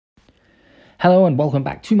Hello and welcome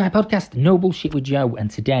back to my podcast, No Bullshit with Joe,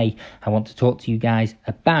 and today I want to talk to you guys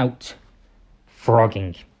about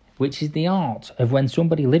phrogging, which is the art of when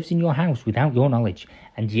somebody lives in your house without your knowledge.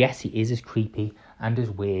 And yes, it is as creepy and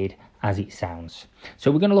as weird as it sounds.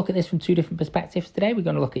 So we're going to look at this from two different perspectives today. We're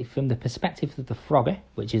going to look at it from the perspective of the phrogger,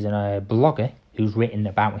 which is a blogger who's written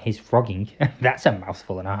about his phrogging. That's a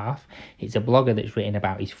mouthful and a half. It's a blogger that's written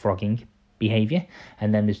about his phrogging behaviour.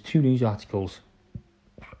 And then there's two news articles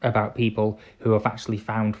about people who have actually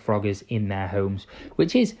found phroggers in their homes,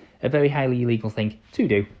 which is a very highly illegal thing to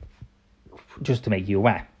do, just to make you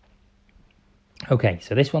aware. Okay,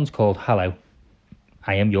 so this one's called Hello,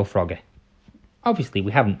 I Am Your Phrogger. Obviously,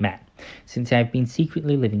 we haven't met, since I've been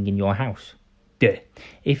secretly living in your house. Duh.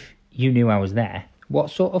 If you knew I was there, what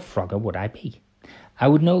sort of phrogger would I be? I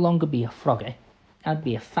would no longer be a phrogger, I'd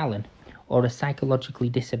be a felon, or a psychologically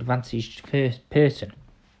disadvantaged person.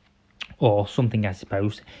 Or something, I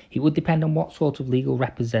suppose. It would depend on what sort of legal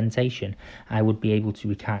representation I would be able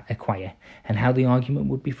to acquire, and how the argument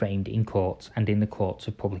would be framed in courts and in the courts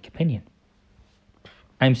of public opinion.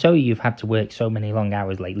 I'm sorry you've had to work so many long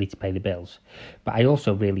hours lately to pay the bills, but I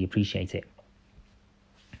also really appreciate it,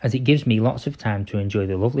 as it gives me lots of time to enjoy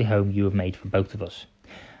the lovely home you have made for both of us.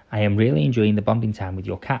 I am really enjoying the bonding time with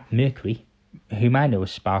your cat, Mercury, whom I know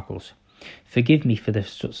as Sparkles. Forgive me for the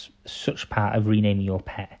such part of renaming your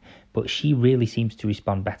pet, but she really seems to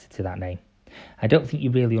respond better to that name. I don't think you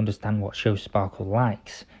really understand what show Sparkle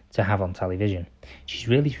likes to have on television. She's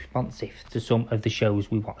really responsive to some of the shows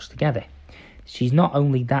we watch together. She's not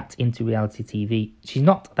only that into reality TV, she's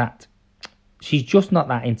just not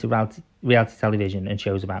that into reality television and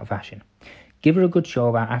shows about fashion. Give her a good show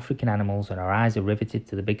about African animals and her eyes are riveted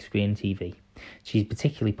to the big screen TV. She's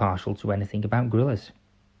particularly partial to anything about gorillas.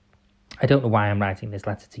 I don't know why I'm writing this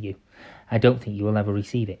letter to you. I don't think you will ever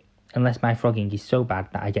receive it, unless my phrogging is so bad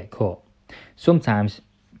that I get caught. Sometimes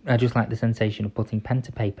I just like the sensation of putting pen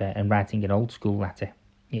to paper and writing an old school letter.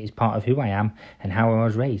 It is part of who I am and how I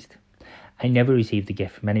was raised. I never received a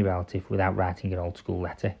gift from any relative without writing an old school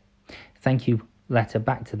letter. Thank you letter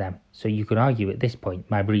back to them, so you could argue at this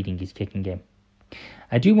point my breeding is kicking in.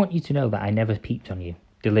 I do want you to know that I never peeped on you,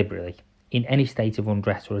 deliberately, in any state of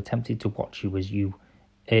undress or attempted to watch you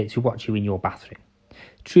in your bathroom.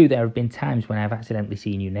 True, there have been times when I've accidentally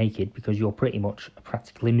seen you naked because you're pretty much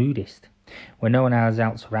practically nudist. When no one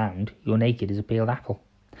else around, you're naked as a peeled apple.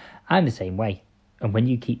 I'm the same way, and when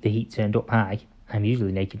you keep the heat turned up high, I'm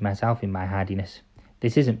usually naked myself in my hardiness.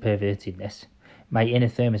 This isn't pervertedness. My inner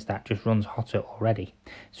thermostat just runs hotter already,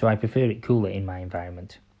 so I prefer it cooler in my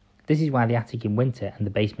environment. This is why the attic in winter and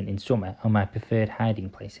the basement in summer are my preferred hiding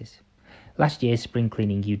places. Last year's spring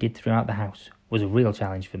cleaning you did throughout the house was a real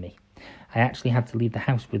challenge for me. I actually had to leave the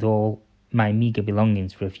house with all my meagre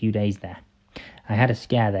belongings for a few days there. I had a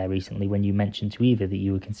scare there recently when you mentioned to Eva that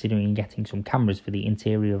you were considering getting some cameras for the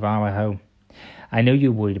interior of our home. I know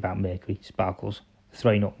you were worried about Mercury, Sparkles,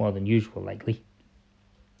 throwing up more than usual lately.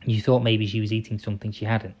 You thought maybe she was eating something she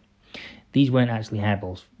hadn't. These were actually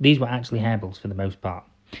hairballs for the most part.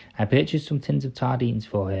 I purchased some tins of sardines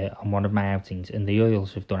for her on one of my outings, and the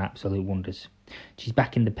oils have done absolute wonders. She's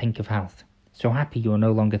back in the pink of health. So happy you're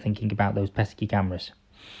no longer thinking about those pesky cameras.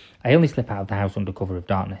 I only slip out of the house under cover of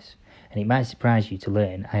darkness, and it might surprise you to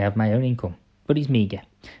learn I have my own income, but it's meagre.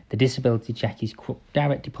 The disability check is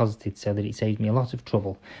direct deposited so that it saves me a lot of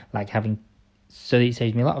trouble, like having to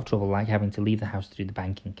leave the house through the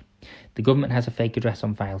banking. The government has a fake address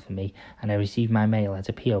on file for me, and I receive my mail at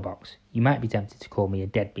a P.O. box. You might be tempted to call me a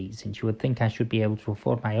deadbeat, since you would think I should be able to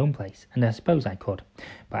afford my own place, and I suppose I could,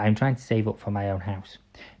 but I'm trying to save up for my own house.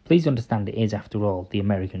 Please understand it is, after all, the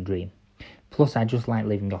American dream. Plus, I just like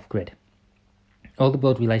living off-grid. All the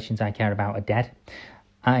blood relations I care about are dead.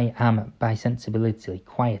 I am, by sensibility,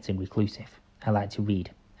 quiet and reclusive. I like to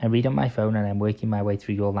read. I read on my phone and I'm working my way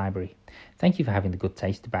through your library. Thank you for having the good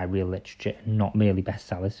taste to buy real literature and not merely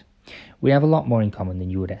bestsellers. We have a lot more in common than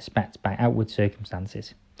you would expect by outward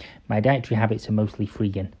circumstances. My dietary habits are mostly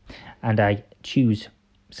vegan, and I choose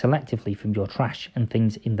selectively from your trash and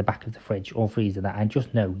things in the back of the fridge or freezer that I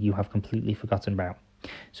just know you have completely forgotten about.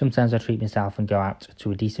 Sometimes I treat myself and go out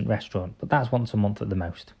to a decent restaurant, but that's once a month at the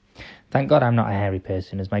most. Thank God I'm not a hairy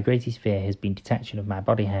person, as my greatest fear has been detection of my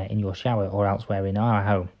body hair in your shower or elsewhere in our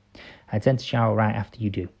home. I tend to shower right after you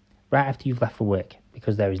do, right after you've left for work,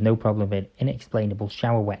 because there is no problem in inexplainable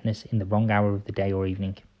shower wetness in the wrong hour of the day or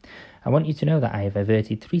evening. I want you to know that I have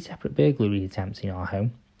averted 3 separate burglary attempts in our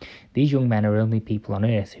home. These young men are only people on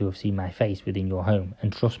earth who have seen my face within your home,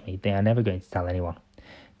 and trust me, they are never going to tell anyone.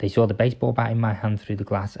 They saw the baseball bat in my hand through the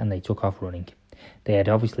glass and they took off running. They had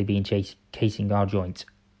obviously been casing our joint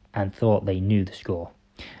and thought they knew the score.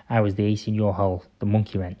 I was the ace in your hole, the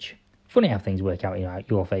monkey wrench. Funny how things work out in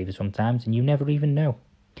your favour sometimes, and you never even know.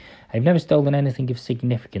 I've never stolen anything of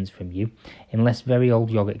significance from you, unless very old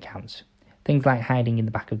yoghurt counts. Things like hiding in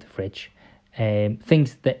the back of the fridge.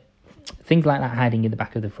 Things like that hiding in the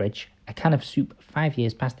back of the fridge. A can of soup 5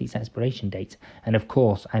 years past its expiration date, and of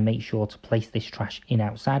course I make sure to place this trash in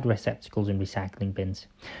outside receptacles and recycling bins.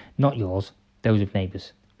 Not yours, those of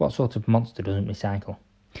neighbours. What sort of monster doesn't recycle?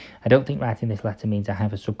 I don't think writing this letter means I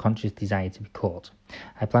have a subconscious desire to be caught.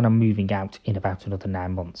 I plan on moving out in about another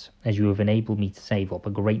 9 months, as you have enabled me to save up a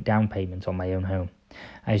great down payment on my own home.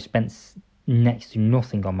 I have spent next to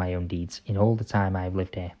nothing on my own deeds in all the time I have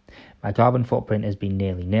lived here. My carbon footprint has been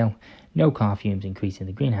nearly nil, no car fumes increasing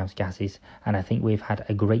the greenhouse gases, and I think we've had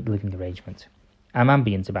a great living arrangement. I'm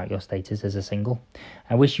ambient about your status as a single.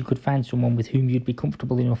 I wish you could find someone with whom you'd be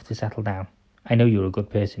comfortable enough to settle down. I know you're a good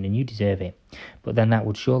person and you deserve it, but then that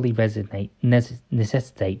would surely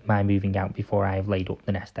necessitate my moving out before I have laid up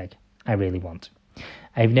the nest egg I really want.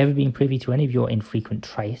 I have never been privy to any of your infrequent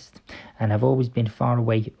trysts, and have always been far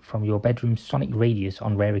away from your bedroom's sonic radius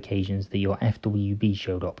on rare occasions that your FWB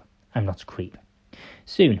showed up. I'm not a creep.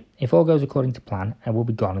 Soon, if all goes according to plan, I will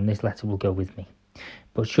be gone and this letter will go with me.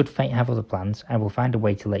 But should fate have other plans, I will find a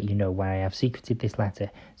way to let you know where I have secreted this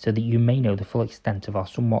letter, so that you may know the full extent of our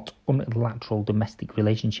somewhat unilateral domestic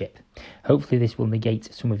relationship. Hopefully this will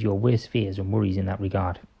negate some of your worst fears and worries in that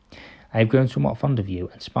regard. I have grown somewhat fond of you,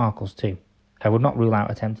 and Sparkles too. I would not rule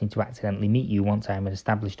out attempting to accidentally meet you once I am an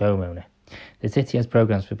established homeowner. The city has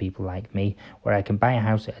programs for people like me, where I can buy a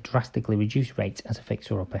house at a drastically reduced rate as a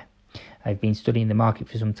fixer-upper. I've been studying the market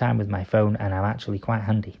for some time with my phone, and I'm actually quite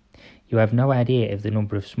handy. You have no idea of the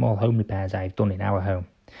number of small home repairs I have done in our home.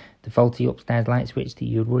 The faulty upstairs light switch that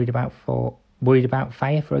you had worried about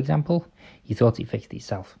fire, for example, you thought it fixed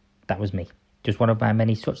itself. That was me. Just one of my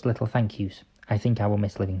many such little thank yous. I think I will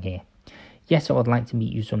miss living here. Yes, I would like to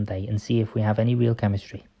meet you someday and see if we have any real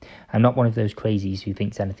chemistry. I'm not one of those crazies who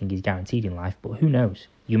thinks anything is guaranteed in life, but who knows?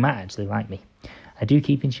 You might actually like me. I do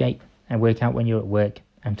keep in shape. I work out when you're at work.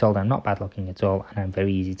 I'm told I'm not bad looking at all, and I'm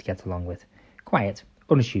very easy to get along with. Quiet,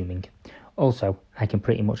 unassuming. Also, I can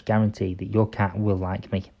pretty much guarantee that your cat will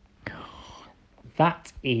like me.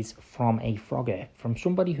 That is from a Phrogger, from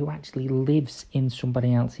somebody who actually lives in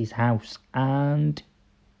somebody else's house, and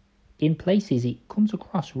in places it comes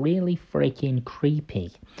across really freaking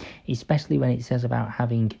creepy, especially when it says about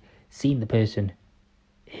having seen the person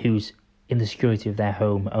who's in the security of their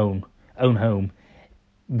own home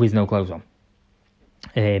with no clothes on.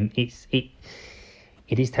 It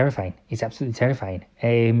is terrifying. It's absolutely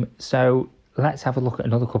terrifying. So let's have a look at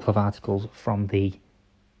another couple of articles from the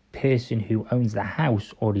person who owns the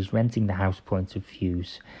house or is renting the house point of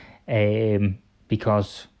views,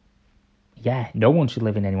 because no one should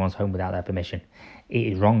live in anyone's home without their permission. It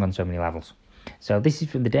is wrong on so many levels. So this is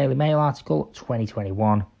from the Daily Mail article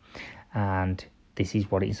 2021, and this is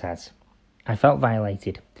what it says. I felt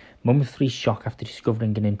violated. Mum of three's shock after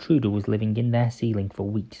discovering an intruder was living in their ceiling for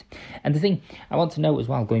weeks. And the thing I want to note as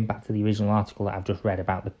well, going back to the original article that I've just read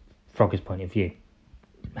about the Phrogger's point of view,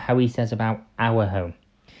 how he says about our home,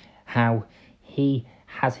 how he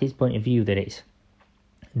has his point of view that it's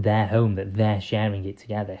their home, that they're sharing it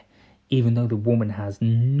together, even though the woman has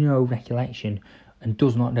no recollection and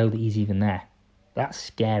does not know that he's even there. That's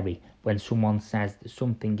scary when someone says that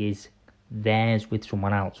something is theirs with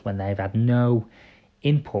someone else when they've had no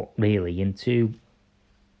input really into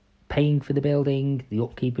paying for the building, the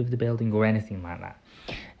upkeep of the building, or anything like that.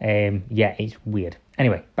 It's weird.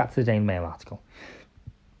 Anyway, back to the Daily Mail article.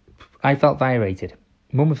 I felt violated.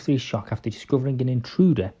 Mum of three's shock after discovering an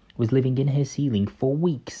intruder was living in her ceiling for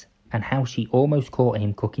weeks, and how she almost caught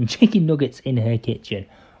him cooking chicken nuggets in her kitchen.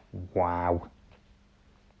 Wow.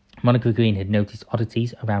 Monica Green had noticed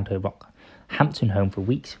oddities around her Rockhampton home for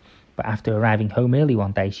weeks, but after arriving home early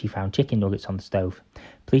one day, she found chicken nuggets on the stove.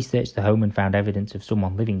 Police searched the home and found evidence of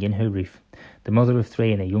someone living in her roof. The mother of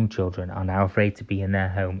three and her young children are now afraid to be in their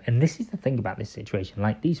home. And this is the thing about this situation.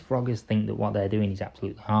 Like, these Phroggers think that what they're doing is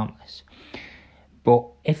absolutely harmless. But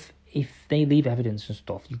if they leave evidence and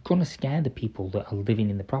stuff, you're going to scare the people that are living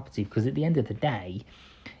in the property, because at the end of the day,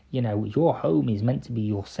 you know, your home is meant to be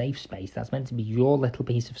your safe space. That's meant to be your little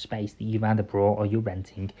piece of space that you've either brought or you're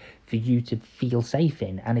renting for you to feel safe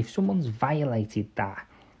in. And if someone's violated that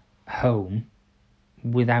home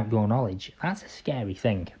without your knowledge, that's a scary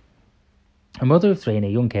thing. A mother of three and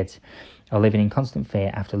her young kids are living in constant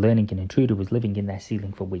fear after learning an intruder was living in their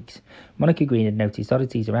ceiling for weeks. Monica Green had noticed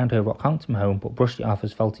oddities around her Rockhampton home, but brushed it off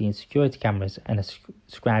as faulty in security cameras and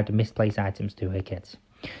ascribed misplaced items to her kids.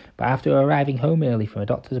 But after arriving home early from a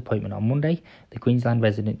doctor's appointment on Monday, the Queensland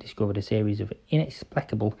resident discovered a series of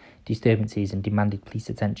inexplicable disturbances and demanded police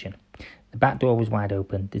attention. The back door was wide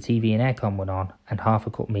open, the TV and aircon were on, and half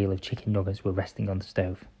a cooked meal of chicken nuggets were resting on the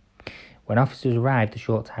stove. When officers arrived a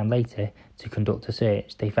short time later to conduct a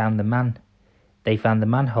search, they found the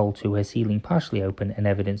manhole to her ceiling partially open and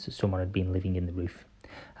evidence that someone had been living in the roof.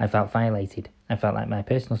 I felt violated. I felt like my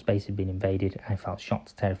personal space had been invaded. I felt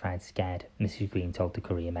shocked, terrified, scared, Mrs. Green told the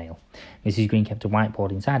Courier Mail. Mrs. Green kept a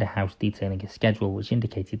whiteboard inside her house detailing a schedule which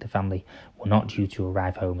indicated the family were not due to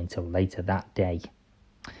arrive home until later that day.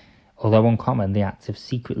 Although uncommon, the act of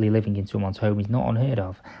secretly living in someone's home is not unheard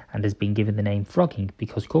of and has been given the name phrogging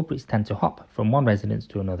because culprits tend to hop from one residence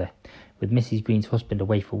to another. With Mrs. Green's husband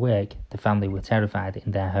away for work, the family were terrified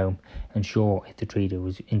in their home, unsure if the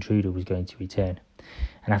intruder was going to return.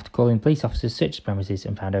 And after calling police officers searched the premises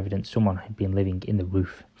and found evidence someone had been living in the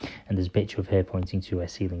roof, and there's a picture of her pointing to her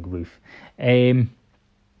ceiling roof. It's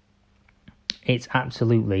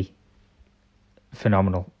absolutely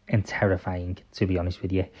phenomenal and terrifying, to be honest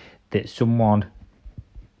with you, that someone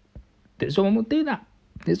would do that.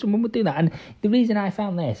 And the reason I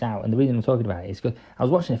found this out, and the reason I'm talking about it, is because I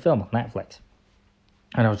was watching a film on Netflix,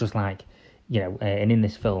 and I was just like, and in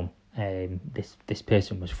this film, this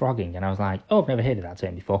person was phrogging, and I was like, oh, I've never heard of that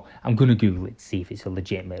term before. I'm going to Google it to see if it's a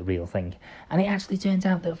legitimate, real thing. And it actually turns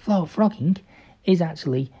out that phrogging is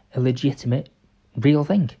actually a legitimate, real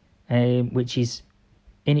thing, which is,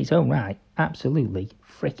 in its own right, absolutely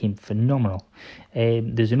freaking phenomenal.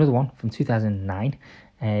 There's another one from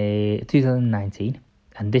 2019,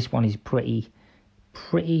 and this one is pretty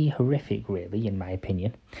horrific, really, in my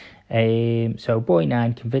opinion. So, boy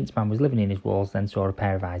 9, convinced man was living in his walls, then saw a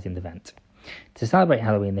pair of eyes in the vent. To celebrate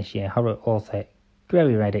Halloween this year, horror author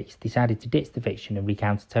Gregory Reddix decided to ditch the fiction and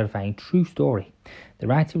recount a terrifying true story. The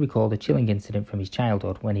writer recalled a chilling incident from his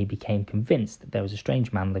childhood when he became convinced that there was a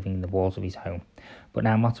strange man living in the walls of his home. But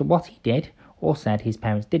no matter what he did or said, his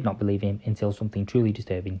parents did not believe him until something truly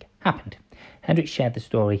disturbing happened. Hendricks shared the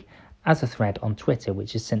story as a thread on Twitter,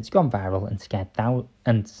 which has since gone viral and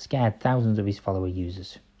scared thousands of his follower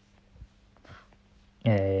users.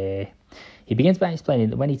 He begins by explaining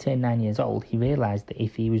that when he turned 9 years old, he realised that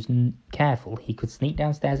if he was careful, he could sneak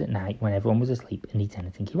downstairs at night when everyone was asleep and eat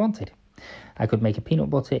anything he wanted. I could make a peanut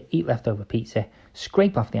butter, eat leftover pizza,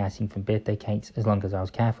 scrape off the icing from birthday cakes. As long as I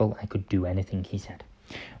was careful, I could do anything, he said.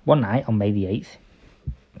 One night, on May the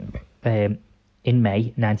 8th, in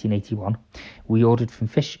May 1981, we ordered from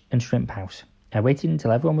Fish and Shrimp House. I waited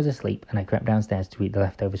until everyone was asleep and I crept downstairs to eat the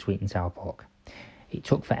leftover sweet and sour pork. It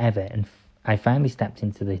took forever and I finally stepped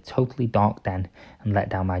into the totally dark den and let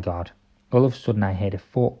down my guard. All of a sudden I heard a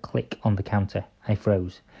fork click on the counter. I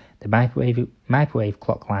froze. The microwave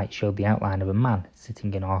clock light showed the outline of a man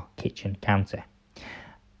sitting in our kitchen counter.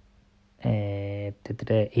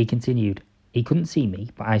 He continued. He couldn't see me,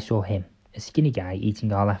 but I saw him. A skinny guy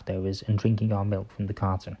eating our leftovers and drinking our milk from the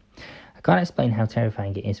carton. I can't explain how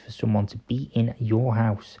terrifying it is for someone to be in your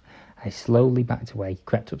house. I slowly backed away,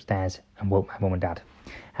 crept upstairs, and woke my mum and dad.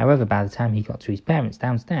 However, by the time he got to his parents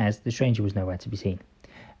downstairs, the stranger was nowhere to be seen.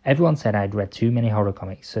 Everyone said I'd read too many horror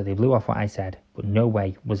comics, so they blew off what I said, but no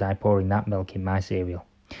way was I pouring that milk in my cereal.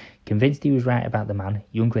 Convinced he was right about the man,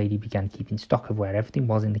 young Grady began keeping stock of where everything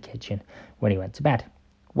was in the kitchen when he went to bed.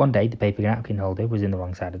 One day, the paper napkin holder was in the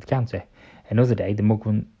wrong side of the counter. Another day, the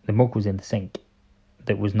mug was in the sink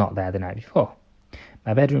that was not there the night before.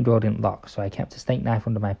 My bedroom door didn't lock, so I kept a steak knife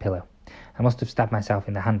under my pillow. I must have stabbed myself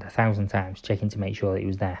in the hand 1,000 times, checking to make sure that it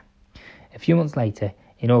was there. A few months later,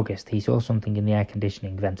 in August, he saw something in the air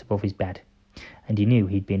conditioning vent above his bed, and he knew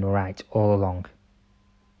he'd been right all along.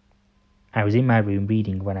 I was in my room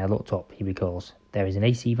reading when I looked up, he recalls. There is an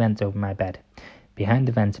AC vent over my bed. Behind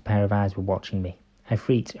the vent, a pair of eyes were watching me. I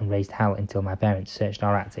freaked and raised hell until my parents searched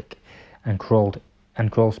our attic and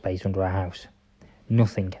crawl space under our house.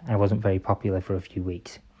 Nothing. I wasn't very popular for a few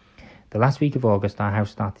weeks. The last week of August, our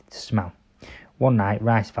house started to smell. One night,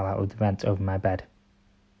 rice fell out of the vent over my bed.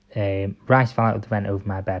 It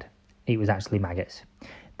was actually maggots.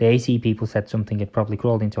 The AC people said something had probably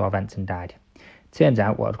crawled into our vents and died. Turns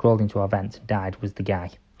out what had crawled into our vents and died was the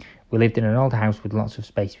guy. We lived in an old house with lots of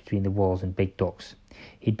space between the walls and big ducts.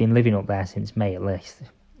 He'd been living up there since May at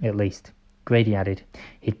least. Grady added,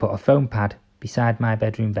 he'd put a foam pad beside my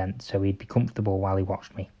bedroom vent so he'd be comfortable while he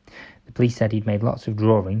watched me. The police said he'd made lots of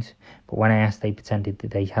drawings, but when I asked they pretended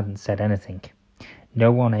that they hadn't said anything.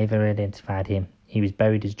 No one ever identified him. He was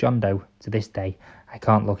buried as John Doe. To this day, I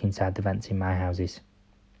can't look inside the vents in my houses.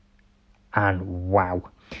 And wow.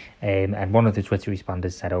 And one of the Twitter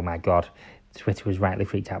responders said, oh my God, Twitter was rightly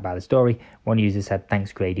freaked out by the story. One user said,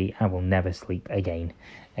 "Thanks, Grady, I will never sleep again."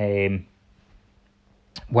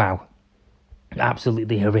 Wow.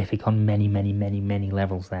 Absolutely horrific on many, many, many, many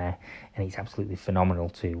levels there. And it's absolutely phenomenal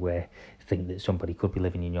to think that somebody could be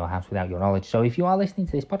living in your house without your knowledge. So if you are listening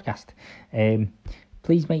to this podcast,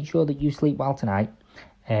 please make sure that you sleep well tonight.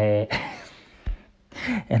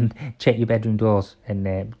 And check your bedroom doors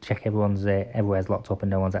and check everywhere's locked up and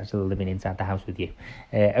no one's actually living inside the house with you.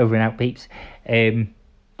 Over and out, peeps.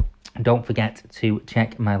 Don't forget to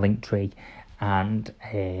check my link tree and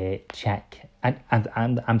check. And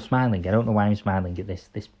I'm smiling. I don't know why I'm smiling at this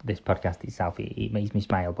podcast itself. It makes me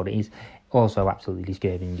smile, but it is also absolutely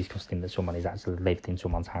disturbing and disgusting that someone has actually lived in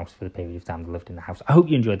someone's house for the period of time they lived in the house. I hope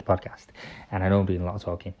you enjoyed the podcast, and I know I'm doing a lot of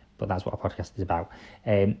talking, but that's what a podcast is about.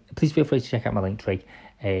 Please feel free to check out my link tree.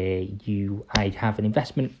 I have an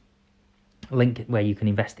investment link where you can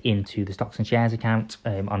invest into the stocks and shares account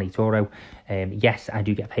on eToro. Yes, I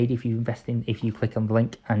do get paid if you click on the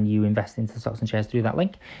link and you invest into the stocks and shares through that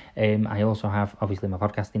link. I also have obviously my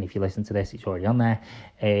podcasting. If you listen to this, it's already on there.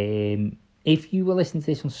 If you will listen to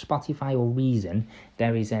this on Spotify or Reason,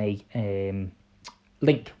 there is a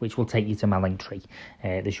link which will take you to my link tree.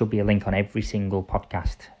 There should be a link on every single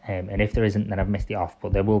podcast, and if there isn't, then I've missed it off,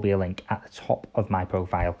 but there will be a link at the top of my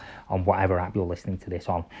profile on whatever app you're listening to this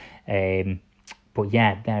on. But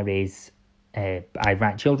yeah, there is I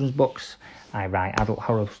write children's books, I write adult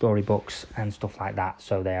horror story books and stuff like that,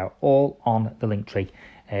 so they are all on the link tree.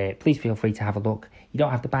 Please feel free to have a look. You don't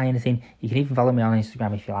have to buy anything. You can even follow me on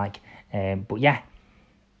Instagram if you like. But yeah,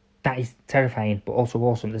 that is terrifying, but also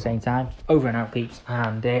awesome at the same time. Over and out, peeps,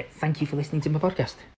 and thank you for listening to my podcast.